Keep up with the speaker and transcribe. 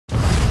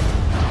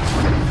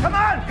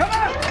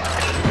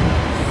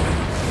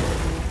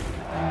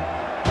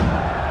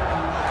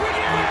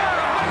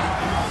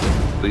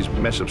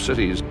massive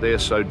cities, they're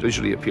so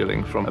visually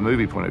appealing from a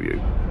movie point of view.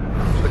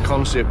 The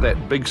concept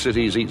that big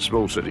cities eat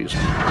small cities,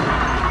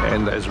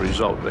 and as a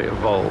result, they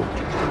evolve.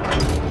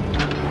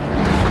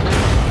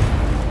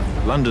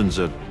 London's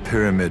a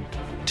pyramid,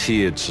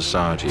 tiered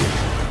society.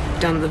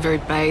 Down at the very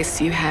base,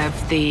 you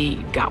have the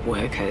gut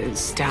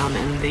workers down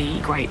in the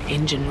great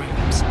engine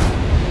rooms.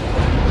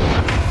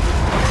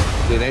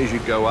 Then as you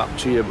go up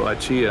tier by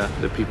tier,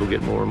 the people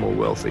get more and more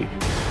wealthy.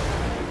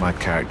 My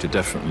character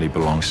definitely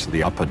belongs to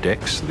the upper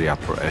decks, the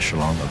upper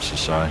echelon of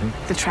society.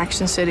 The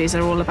traction cities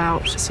are all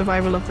about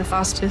survival of the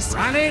fastest.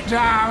 Run it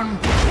down!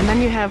 And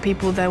then you have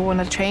people that want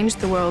to change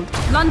the world.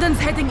 London's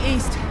heading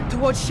east,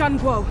 towards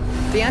Shanguo.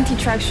 The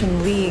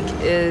Anti-Traction League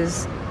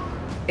is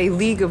a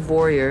league of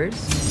warriors.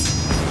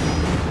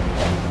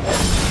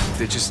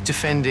 They're just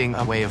defending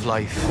a way of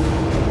life.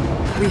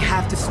 We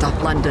have to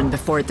stop London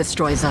before it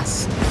destroys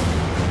us.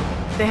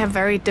 They have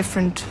very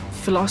different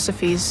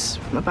philosophies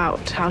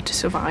about how to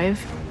survive.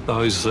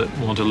 Those that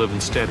want to live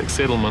in static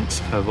settlements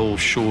have all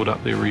shored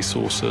up their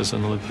resources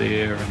and live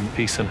there in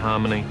peace and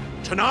harmony.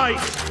 Tonight,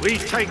 we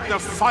take the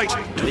fight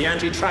to the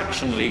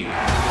Anti-Traction League.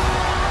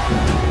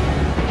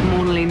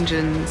 Mortal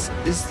Engines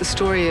is the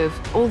story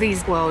of all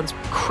these worlds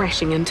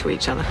crashing into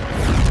each other.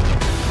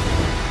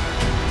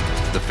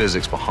 The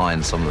physics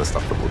behind some of the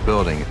stuff that we're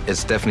building,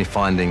 it's definitely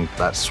finding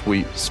that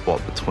sweet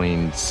spot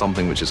between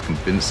something which is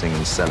convincing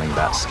and selling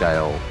that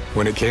scale.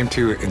 When it came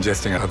to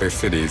ingesting other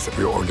cities,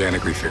 we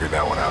organically figured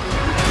that one out.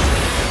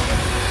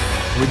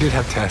 We did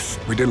have tests.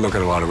 We did look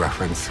at a lot of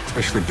reference,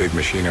 especially big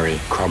machinery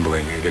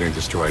crumbling and getting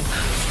destroyed.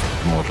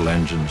 Mortal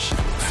Engines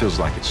feels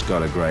like it's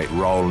got a great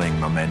rolling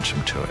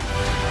momentum to it.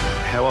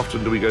 How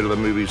often do we go to the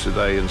movies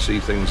today and see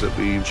things that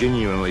we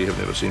genuinely have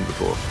never seen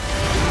before?